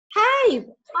hi.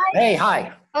 Hi. Hey,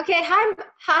 hi. Okay,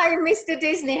 hi, Mr.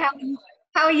 Disney. How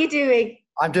are you doing?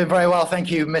 I'm doing very well,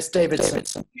 thank you, Miss Davidson.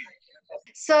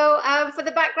 So, for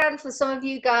the background for some of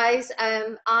you guys,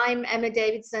 I'm Emma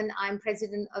Davidson. I'm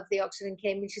president of the Oxford and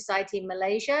Cambridge Society in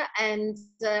Malaysia, and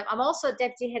I'm also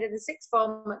deputy head of the sixth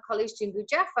form at Kolej Tuanku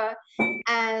Ja'afar.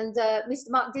 And Mr.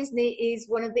 Mark Disney is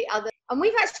one of the other. And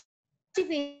we've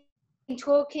actually been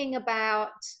talking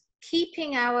about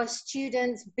keeping our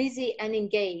students busy and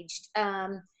engaged.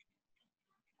 And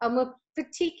we're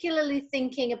particularly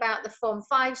thinking about the Form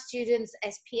 5 students,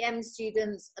 SPM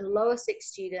students, and lower 6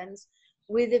 students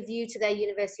with a view to their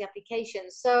university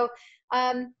applications. So,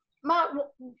 Mark,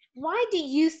 why do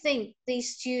you think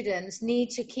these students need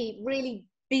to keep really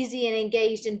busy and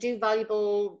engaged and do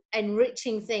valuable,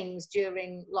 enriching things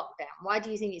during lockdown? Why do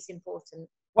you think it's important?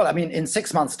 Well, I mean, in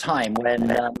 6 months' time,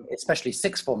 when especially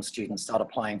sixth form students start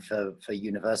applying for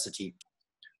university,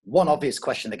 one obvious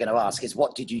question they're going to ask is,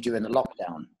 what did you do in the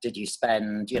lockdown? Did you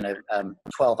spend,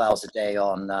 12 hours a day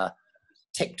on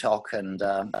TikTok and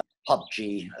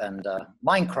PUBG and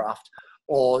Minecraft,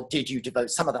 or did you devote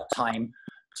some of that time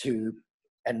to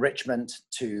enrichment,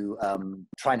 to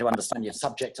trying to understand your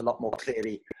subject a lot more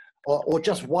clearly, or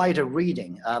just wider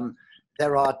reading?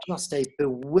 There are just a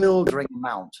bewildering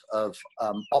amount of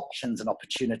options and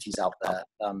opportunities out there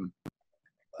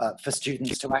for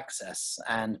students to access.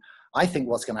 And I think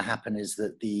what's going to happen is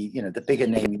that the bigger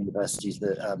name universities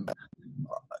that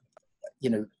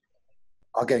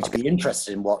are going to be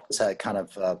interested in what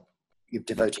you've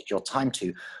devoted your time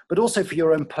to, but also for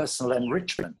your own personal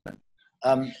enrichment.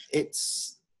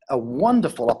 It's a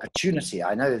wonderful opportunity.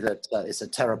 I know that it's a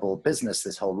terrible business,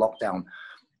 this whole lockdown,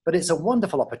 but it's a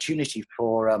wonderful opportunity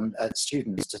for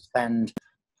students to spend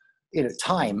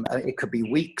time. It could be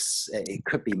weeks, it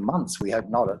could be months. We hope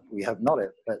not,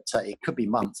 but it could be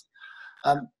months,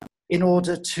 in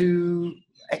order to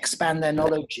expand their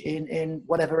knowledge in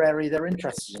whatever area they're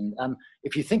interested in.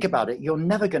 If you think about it, you're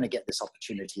never going to get this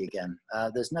opportunity again.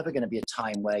 There's never going to be a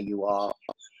time where you are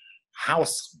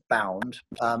housebound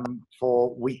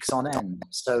for weeks on end.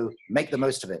 So make the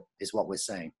most of it, is what we're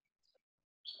saying.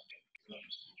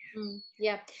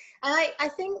 Yeah, and I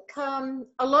think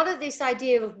a lot of this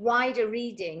idea of wider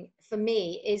reading for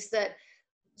me is that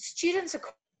students are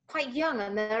quite young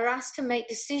and they're asked to make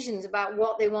decisions about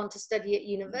what they want to study at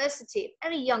university at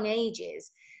very young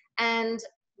ages. And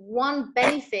one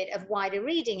benefit of wider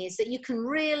reading is that you can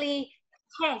really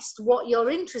test what you're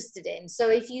interested in. So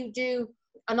if you do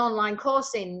an online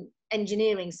course in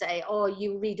engineering, say, or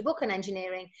you read a book on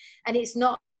engineering and it's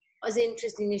not as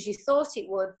interesting as you thought it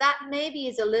would, that maybe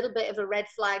is a little bit of a red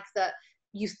flag that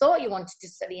you thought you wanted to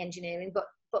study engineering,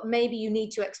 but maybe you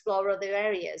need to explore other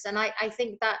areas. And I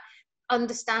think that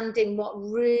understanding what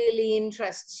really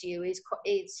interests you is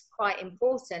quite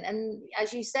important. And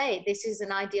as you say, this is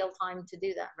an ideal time to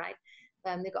do that, right?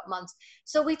 They've got months.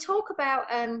 So we talk about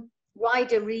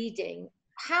wider reading.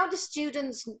 How do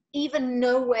students even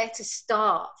know where to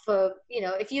start for,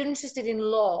 if you're interested in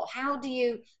law, how do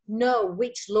you know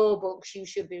which law books you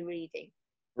should be reading?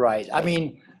 Right. I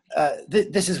mean,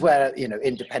 this is where,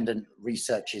 independent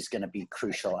research is going to be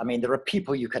crucial. I mean, there are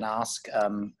people you can ask.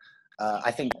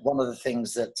 I think one of the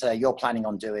things that you're planning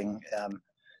on doing,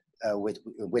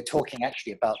 we're talking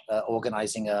actually about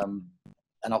organizing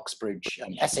an Oxbridge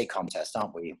essay contest,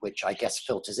 aren't we? Which I guess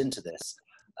filters into this.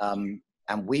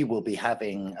 And we will be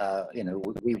having,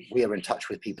 we are in touch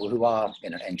with people who are,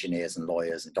 engineers and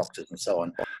lawyers and doctors and so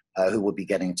on, who will be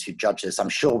getting to judge this. I'm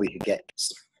sure we could get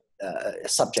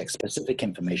subject-specific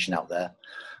information out there.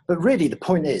 But really, the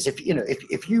point is,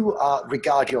 if you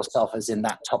regard yourself as in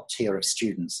that top tier of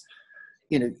students,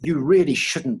 you really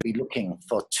shouldn't be looking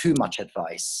for too much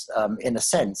advice. In a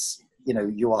sense,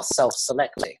 you are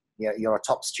self-selecting. You're a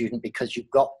top student because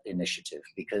you've got initiative,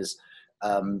 because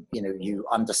you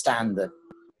understand that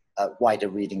wider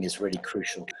reading is really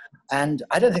crucial. And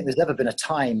I don't think there's ever been a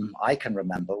time I can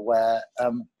remember where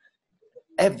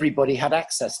everybody had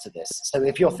access to this. So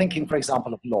if you're thinking, for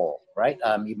example, of law, right?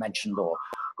 You mentioned law.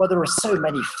 Well, there are so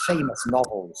many famous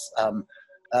novels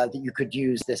that you could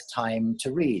use this time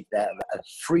to read. They're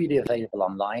freely available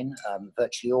online.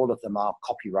 Virtually all of them are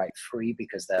copyright free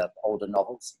because they're older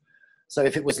novels. So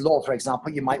if it was law, for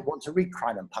example, you might want to read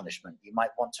Crime and Punishment. You might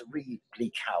want to read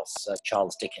Bleak House,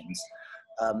 Charles Dickens.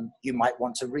 You might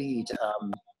want to read,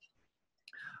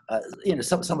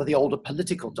 some of the older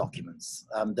political documents.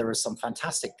 There are some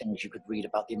fantastic things you could read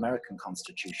about the American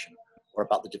Constitution or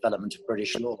about the development of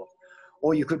British law.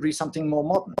 Or you could read something more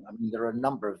modern. I mean, there are a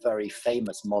number of very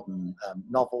famous modern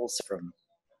novels from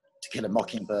To Kill a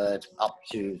Mockingbird, up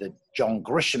to the John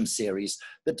Grisham series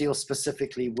that deals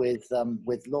specifically with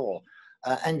law.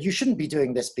 And you shouldn't be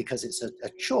doing this because it's a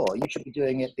chore. You should be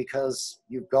doing it because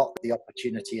you've got the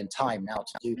opportunity and time now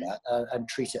to do that, and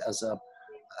treat it as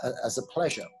a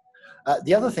pleasure.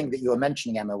 The other thing that you were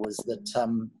mentioning, Emma, was that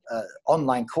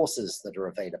online courses that are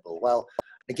available. Well,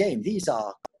 again, these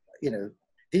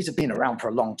have been around for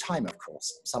a long time, of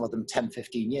course, some of them 10,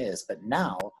 15 years, but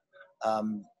now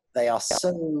they are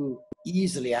so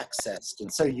easily accessed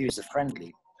and so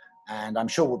user-friendly. And I'm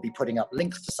sure we'll be putting up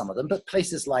links to some of them, but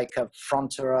places like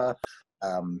Frontier,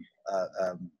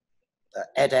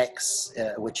 edX,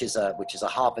 which is a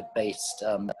Harvard-based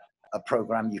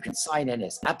program. You can sign in,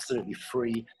 it's absolutely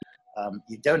free.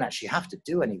 You don't actually have to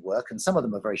do any work, and some of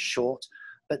them are very short,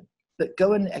 but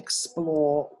go and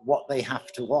explore what they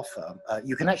have to offer.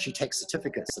 You can actually take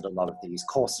certificates at a lot of these,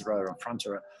 Coursera and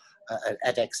Frontier,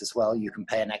 edX as well. You can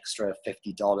pay an extra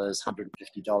 $50,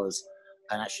 $150,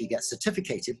 and actually get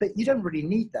certificated, but you don't really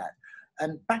need that.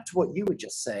 And back to what you were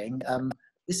just saying,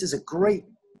 this is a great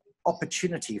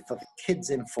opportunity for kids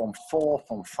in Form 4,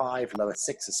 Form 5, Lower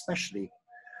 6 especially,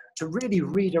 to really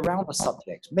read around a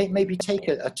subject. Maybe take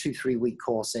a 2-3 week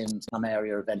course in some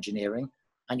area of engineering,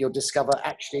 and you'll discover,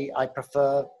 actually, I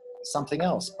prefer something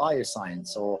else,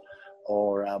 bioscience or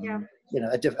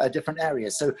a different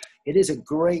area. So it is a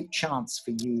great chance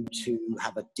for you to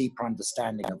have a deeper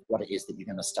understanding of what it is that you're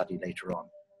going to study later on.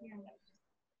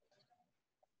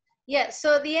 Yeah,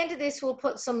 so at the end of this, we'll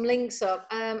put some links up.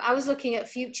 I was looking at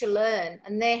Future Learn,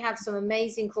 and they have some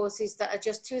amazing courses that are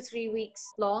just 2 or 3 weeks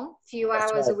long, few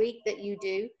hours a week that you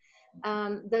do.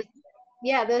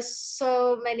 There's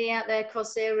so many out there,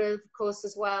 Coursera, of course,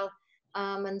 as well,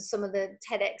 and some of the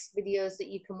TEDx videos that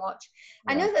you can watch.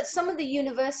 I know that some of the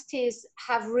universities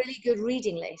have really good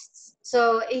reading lists.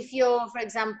 So if you're, for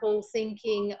example,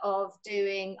 thinking of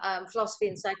doing philosophy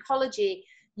and psychology,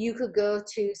 you could go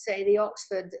to, say, the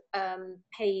Oxford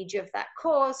page of that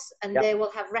course, and they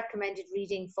will have recommended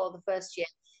reading for the first year.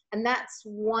 And that's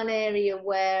one area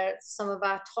where some of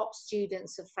our top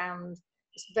students have found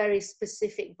very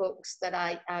specific books that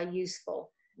are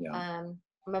useful. I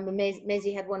remember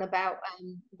Maisie had one about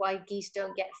why geese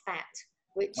don't get fat,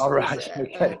 which was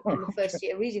on the first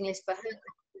year reading list for her.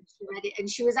 She read it, and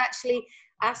she was actually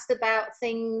asked about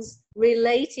things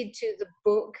related to the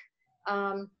book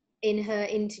in her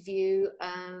interview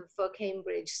for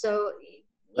Cambridge. So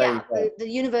the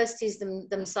universities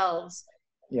themselves.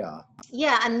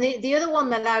 And the other one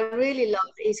that I really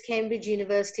love is Cambridge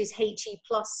University's HE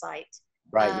Plus site.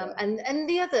 And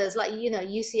the others, like,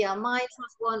 UCL Minds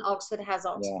has one, Oxford has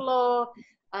Oxplore.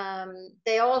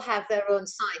 They all have their own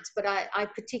sites, but I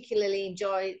particularly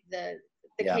enjoy the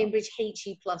Cambridge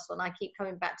HE Plus one. I keep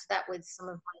coming back to that with some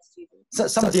of my students. So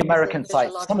some of the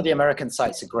American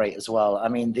sites are great as well. I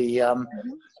mean, the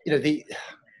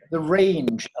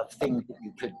range of things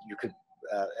that you could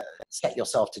set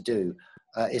yourself to do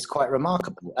is quite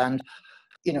remarkable. And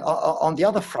on the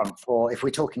other front, if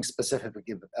we're talking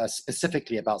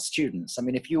specifically about students, I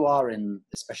mean, if you are in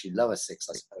especially lower 6,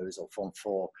 I suppose, or Form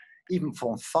 4, even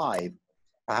Form 5,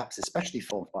 perhaps especially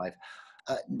Form 5,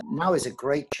 now is a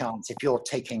great chance, if you're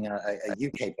taking a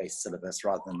UK-based syllabus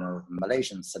rather than a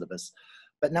Malaysian syllabus,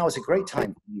 but now is a great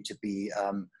time for you to be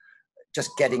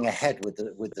just getting ahead with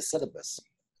the syllabus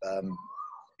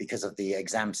because of the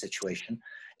exam situation.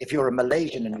 If you're a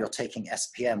Malaysian and you're taking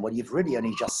SPM, well, you've really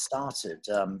only just started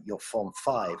your Form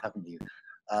 5, haven't you?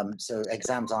 So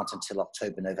exams aren't until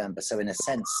October, November. So in a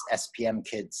sense, SPM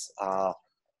kids are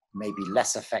maybe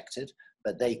less affected,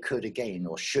 but they could, again,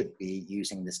 or should be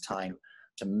using this time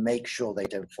to make sure they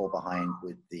don't fall behind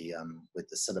with the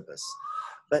syllabus.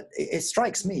 But it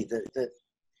strikes me that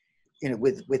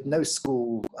with no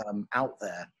school out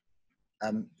there,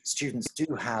 students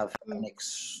do have an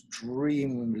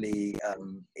extremely,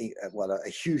 a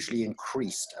hugely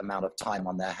increased amount of time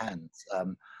on their hands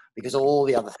because all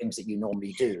the other things that you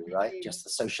normally do, right? Just the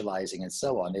socializing and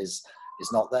so on is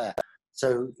not there.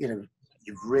 So,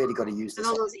 you've really got to use this.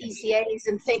 And all those ECAs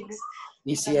and things.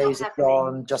 ECAs are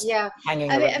gone, just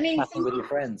hanging around chatting with your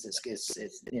friends.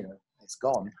 It's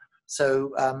gone.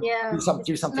 So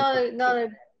do something. Not a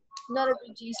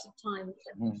good use of time.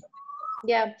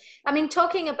 Yeah, I mean,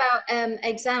 talking about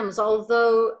exams,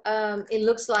 although it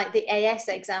looks like the AS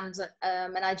exams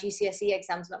and our GCSE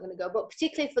exams are not going to go, but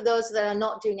particularly for those that are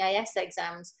not doing AS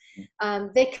exams,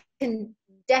 they can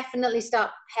definitely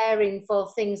start preparing for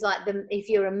things like if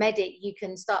you're a medic, you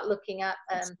can start looking at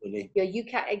your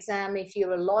UCAT exam. If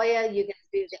you're a lawyer, you're going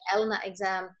to do the LNAT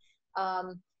exam.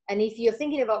 And if you're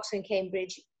thinking of Oxford and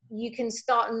Cambridge, you can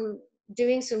start and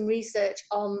doing some research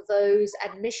on those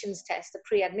admissions tests, the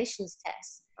pre-admissions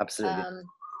tests. Absolutely.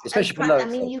 Especially for low. I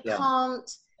mean, you can't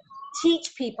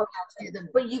teach people how to do them,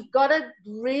 but you've got to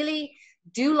really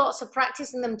do lots of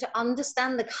practice in them to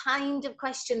understand the kind of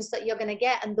questions that you're going to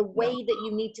get and the way that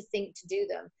you need to think to do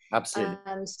them. Absolutely.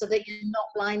 So that you're not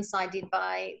blindsided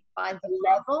by the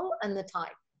level and the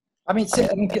type. I mean,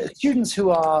 students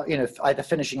who are, you know, either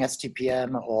finishing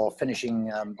STPM or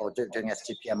finishing or doing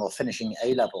STPM or finishing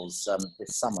A levels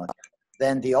this summer,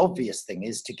 then the obvious thing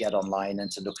is to get online and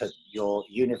to look at your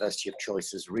university of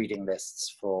choices reading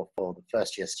lists for the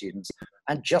first year students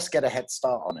and just get a head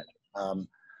start on it.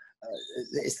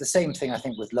 It's the same thing, I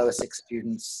think, with lower six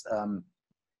students.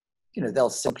 You know, they'll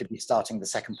simply be starting the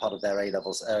second part of their A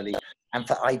levels early. And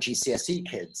for IGCSE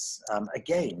kids,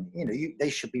 again, you know, they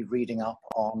should be reading up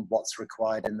on what's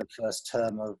required in the first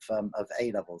term of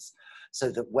A levels,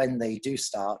 so that when they do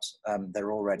start,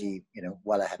 they're already, you know,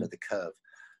 well ahead of the curve.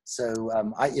 So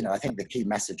I think the key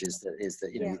message is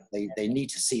that you know, they need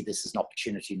to see this as an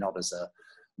opportunity, not as a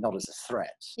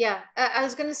threat. Yeah, I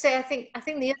was going to say, I think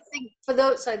the other thing for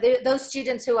those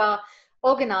students who are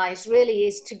organized really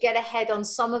is to get ahead on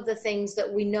some of the things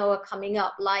that we know are coming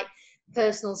up, like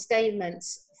personal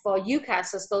statements for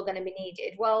UCAS are still going to be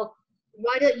needed. Well,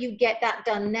 why don't you get that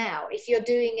done now? If you're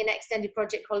doing an extended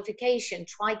project qualification,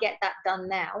 try get that done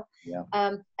now. Yeah.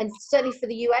 And certainly for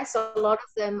the US, a lot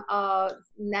of them are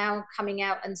now coming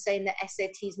out and saying that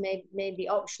SATs may be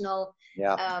optional.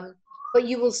 Yeah. But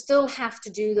you will still have to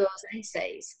do those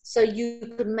essays. So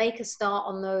you could make a start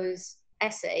on those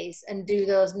essays and do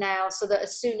those now, so that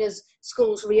as soon as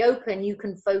schools reopen, you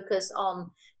can focus on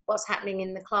what's happening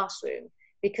in the classroom,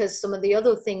 because some of the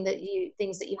other things that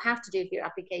you have to do for your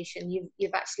application,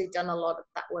 you've actually done a lot of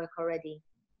that work already.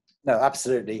 No,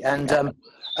 absolutely. And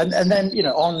then, you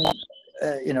know,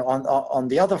 on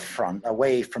the other front,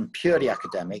 away from purely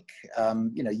academic,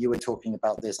 you know, you were talking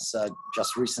about this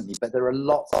just recently, but there are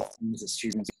lots of things that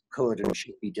students could and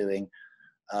should be doing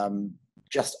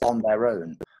just on their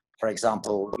own. For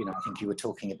example, you know, I think you were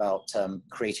talking about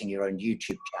creating your own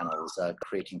YouTube channels,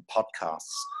 creating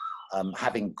podcasts,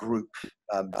 having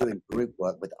doing group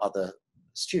work with other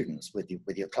students, with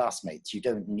your classmates. You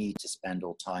don't need to spend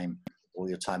all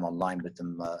your time online with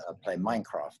them playing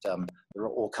Minecraft. There are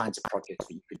all kinds of projects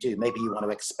that you could do. Maybe you want to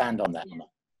expand on that.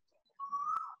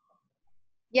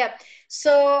 Yeah.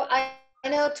 So I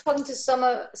know, talking to some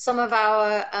of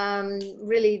our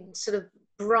really sort of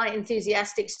bright,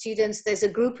 enthusiastic students, there's a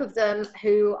group of them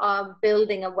who are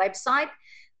building a website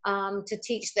to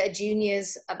teach their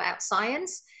juniors about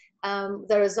science.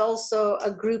 There is also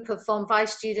a group of Form 5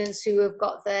 students who have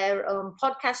got their own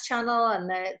podcast channel, and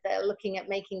they're looking at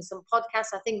making some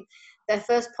podcasts. I think their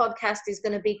first podcast is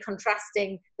going to be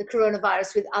contrasting the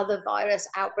coronavirus with other virus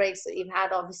outbreaks that you've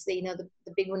had. Obviously, you know,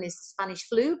 the big one is the Spanish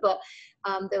flu, but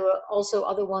there were also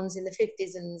other ones in the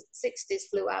 50s and 60s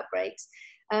flu outbreaks.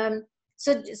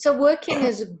 So working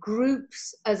as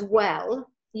groups as well,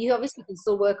 you obviously can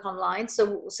still work online.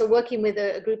 So working with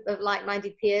a group of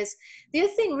like-minded peers. The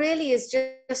other thing really is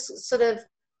just sort of,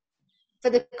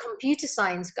 for the computer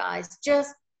science guys,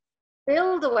 just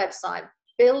build a website,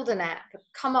 build an app,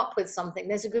 come up with something.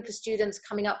 There's a group of students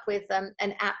coming up with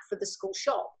an app for the school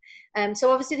shop.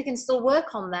 So obviously they can still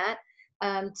work on that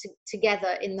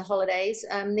together in the holidays.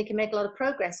 They can make a lot of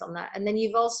progress on that. And then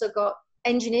you've also got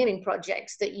engineering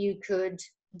projects that you could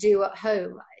do at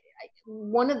home.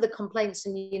 One of the complaints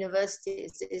in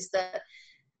universities is that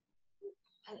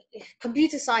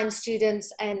computer science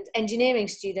students and engineering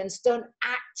students don't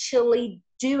actually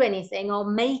do anything or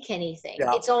make anything.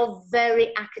 Yeah. It's all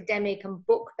very academic and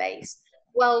book-based.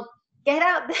 Well, get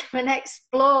out there and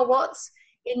explore what's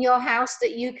in your house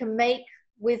that you can make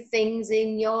with things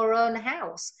in your own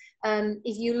house.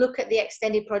 If you look at the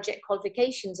extended project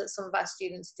qualifications that some of our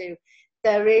students do,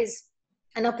 there is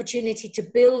an opportunity to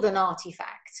build an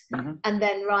artifact and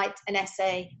then write an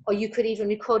essay, or you could even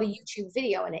record a YouTube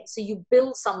video in it. So you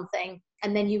build something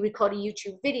and then you record a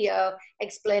YouTube video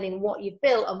explaining what you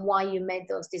built and why you made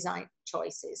those design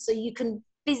choices. So you can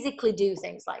physically do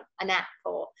things like an app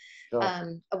or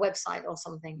a website or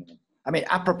something. I mean,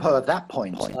 apropos of that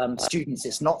point, students,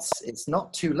 it's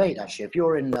not too late actually. If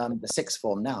you're in the sixth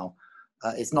form now,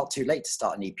 it's not too late to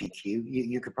start an EPQ.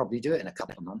 You could probably do it in a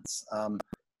couple of months.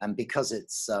 And because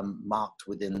it's marked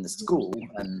within the school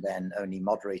and then only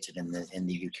moderated in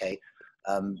the UK,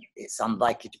 it's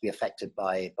unlikely to be affected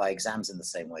by exams in the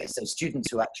same way. So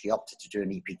students who actually opted to do an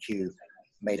EPQ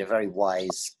made a very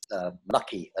wise,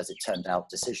 lucky as it turned out,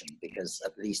 decision, because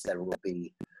at least there will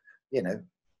be, you know,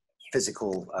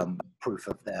 physical proof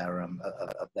of their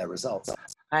results.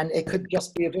 And it could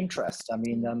just be of interest. I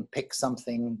mean, pick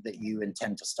something that you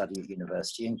intend to study at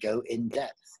university and go in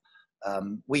depth.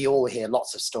 We all hear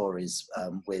lots of stories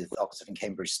with Oxford and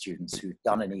Cambridge students who've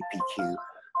done an EPQ,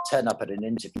 turn up at an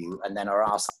interview, and then are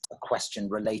asked a question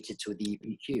related to the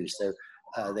EPQ. So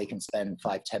they can spend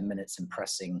 5-10 minutes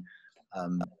impressing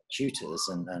tutors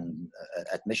and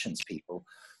admissions people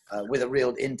with a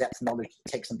real in-depth knowledge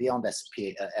that takes them beyond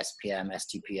SPM,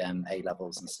 STPM, A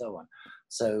levels, and so on.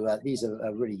 So these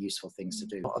are really useful things to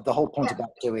do. The whole point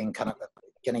about doing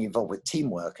getting involved with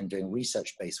teamwork and doing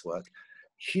research-based work,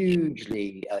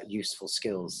 hugely useful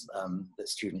skills that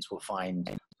students will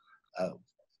find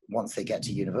once they get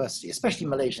to university, especially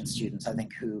Malaysian students, I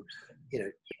think, who,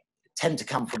 tend to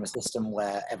come from a system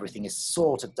where everything is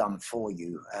sort of done for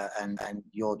you and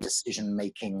your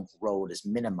decision-making role is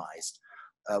minimized.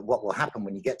 What will happen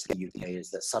when you get to the UK is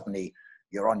that suddenly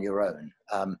you're on your own.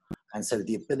 And so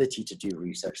the ability to do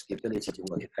research, the ability to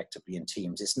work effectively in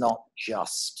teams, it's not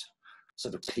just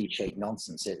sort of cliched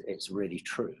nonsense, it's really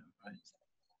true. Right?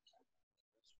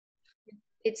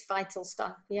 It's vital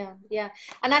stuff, yeah.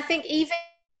 And I think even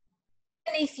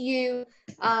if you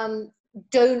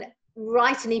don't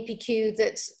write an EPQ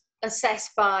that's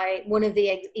assessed by one of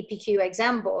the EPQ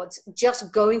exam boards,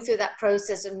 just going through that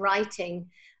process and writing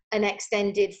an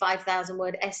extended 5,000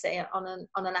 word essay on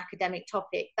an academic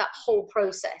topic, that whole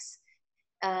process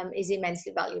is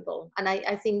immensely valuable. And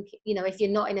I think, if you're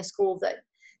not in a school that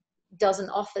doesn't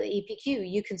offer the EPQ,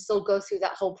 you can still go through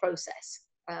that whole process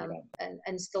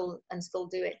and still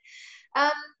do it.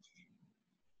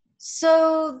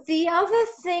 So the other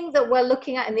thing that we're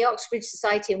looking at in the Oxbridge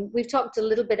Society, and we've talked a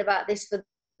little bit about this for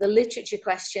the literature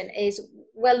question, is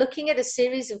we're looking at a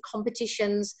series of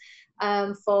competitions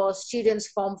for students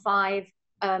Form 5,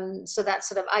 so that's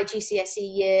sort of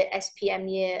IGCSE year, SPM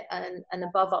year, and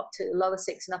above up to lower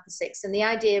 6 and upper 6. And the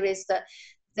idea is that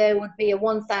there would be a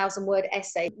 1,000 word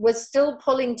essay. We're still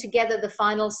pulling together the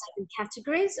final 7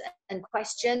 categories and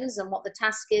questions and what the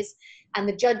task is, and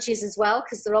the judges as well,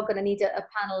 because they're all going to need a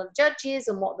panel of judges,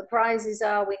 and what the prizes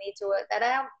are. We need to work that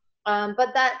out.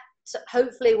 But that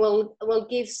hopefully will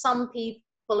give some people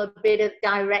a bit of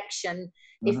direction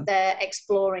if they're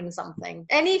exploring something.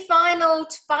 Any final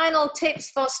tips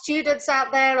for students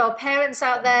out there or parents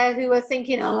out there who are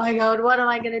thinking, oh my God, what am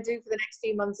I going to do for the next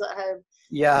few months at home?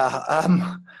 Yeah,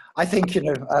 I think,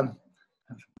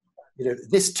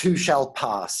 this too shall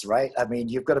pass, right? I mean,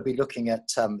 you've got to be looking at,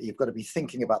 you've got to be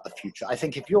thinking about the future. I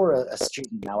think if you're a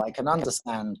student now, I can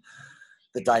understand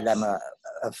the dilemma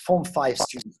of Form 5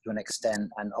 students to an extent,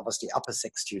 and obviously upper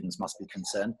 6 students must be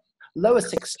concerned. Lower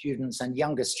 6 students and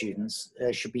younger students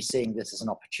should be seeing this as an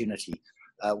opportunity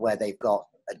where they've got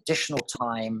additional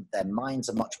time, their minds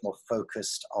are much more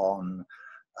focused on,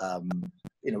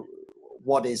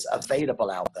 what is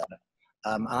available out there.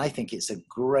 And I think it's a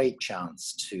great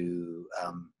chance to,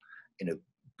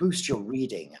 boost your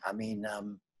reading. I mean,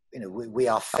 we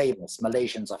are famous,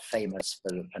 Malaysians are famous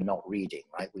for not reading,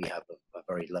 right? We have a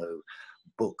very low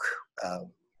book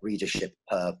readership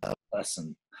per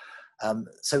person.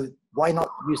 So why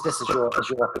not use this as your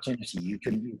opportunity? You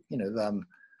can,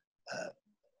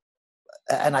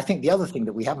 and I think the other thing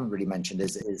that we haven't really mentioned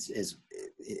is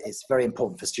it's very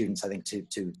important for students, I think,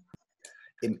 to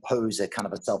impose a kind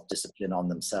of a self-discipline on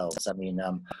themselves. I mean,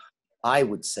 I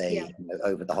would say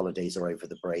over the holidays or over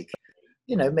the break,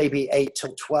 maybe 8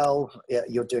 till 12,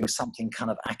 you're doing something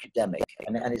kind of academic,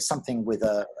 and it's something with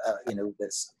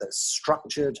that's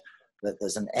structured, that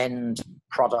there's an end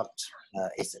product.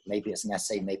 Maybe it's an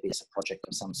essay, maybe it's a project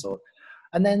of some sort.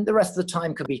 And then the rest of the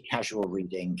time could be casual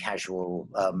reading, casual,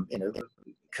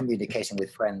 communicating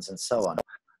with friends and so on.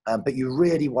 But you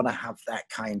really want to have that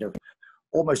kind of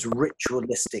almost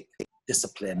ritualistic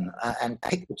discipline and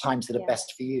pick the times that are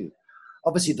best for you.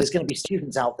 Obviously, there's going to be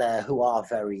students out there who are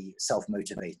very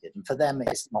self-motivated, and for them,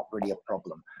 it's not really a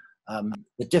problem.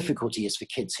 The difficulty is for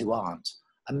kids who aren't.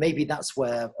 And maybe that's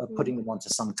where putting them onto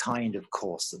some kind of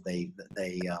course that they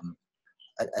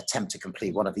attempt to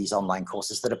complete, one of these online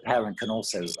courses that a parent can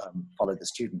also follow the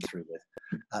student through with.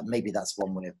 Maybe that's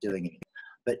one way of doing it.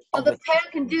 But the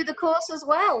parent can do the course as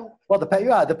well. Well, the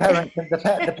parent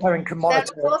can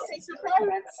monitor.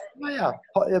 Yeah.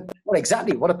 Well,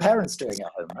 exactly. What are parents doing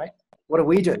at home, right? What are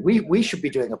we doing? We should be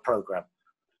doing a program.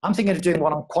 I'm thinking of doing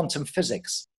one on quantum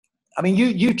physics. I mean,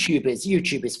 YouTube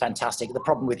is fantastic. The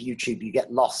problem with YouTube, you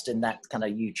get lost in that kind of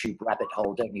YouTube rabbit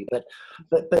hole, don't you?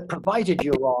 But provided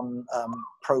you're on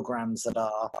programs that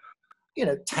are,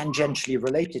 tangentially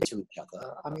related to each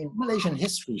other. I mean, Malaysian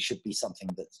history should be something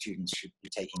that students should be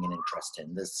taking an interest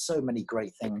in. There's so many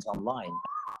great things online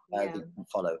that you can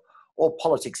follow. or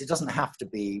politics. It doesn't have to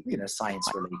be, you know, science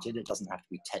related. It doesn't have to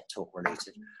be TED Talk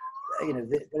related. You know,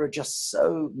 there are just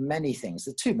so many things.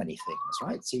 There are too many things,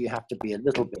 right? So you have to be a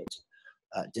little bit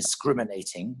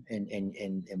discriminating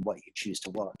in what you choose to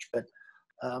watch. But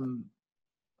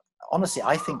honestly,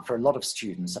 I think for a lot of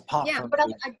students, apart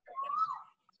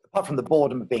from the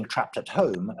boredom of being trapped at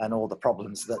home and all the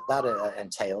problems that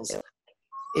entails,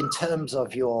 in terms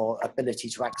of your ability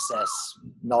to access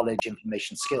knowledge,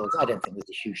 information, skills, I don't think there's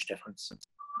a huge difference.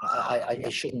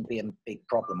 It shouldn't be a big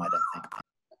problem, I don't think.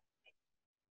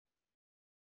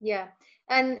 Yeah,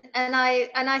 and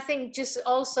I think just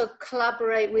also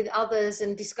collaborate with others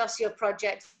and discuss your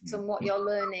projects and what you're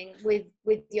learning with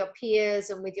your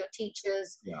peers and with your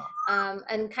teachers,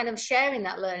 and kind of sharing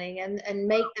that learning and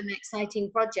make them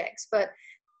exciting projects. But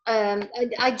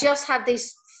I just have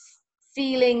this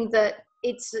feeling that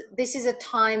this is a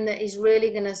time that is really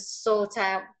going to sort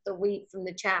out the wheat from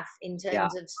the chaff in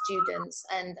terms of students.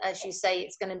 And as you say,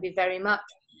 it's going to be very much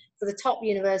for the top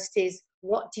universities.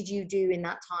 What did you do in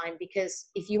that time? Because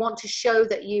if you want to show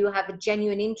that you have a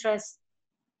genuine interest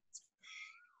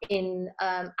in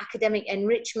academic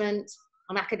enrichment,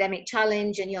 an academic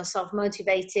challenge, and you're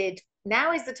self-motivated,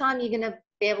 now is the time you're going to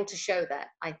be able to show that,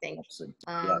 I think.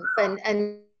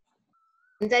 And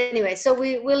anyway, so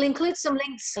we'll include some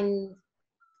links and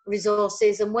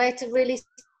resources and where to really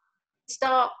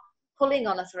start pulling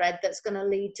on a thread that's going to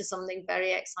lead to something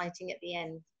very exciting at the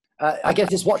end. I guess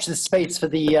just watch this space for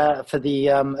the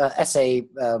essay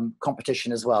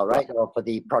competition as well, right? Or for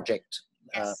the project.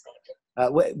 Yes.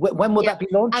 When will that be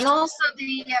launched? And also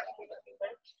the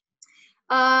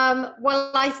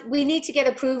we need to get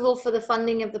approval for the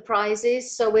funding of the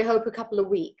prizes, so we hope a couple of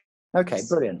weeks. Okay,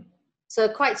 brilliant. So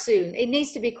quite soon. It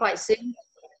needs to be quite soon.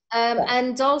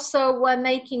 And also we're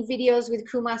making videos with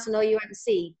Kumas and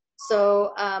OUMC.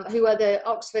 So who are the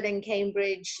Oxford and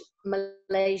Cambridge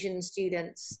Malaysian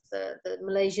students, the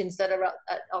Malaysians that are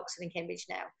at Oxford and Cambridge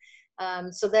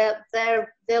now. So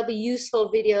they'll be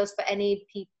useful videos for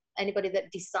anybody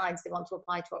that decides they want to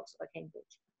apply to Oxford or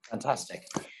Cambridge. Fantastic.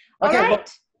 Okay, all right. well,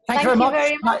 thank you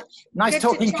very much. Nice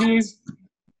talking to you.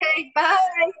 Okay, bye.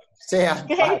 See ya.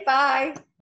 Okay, bye.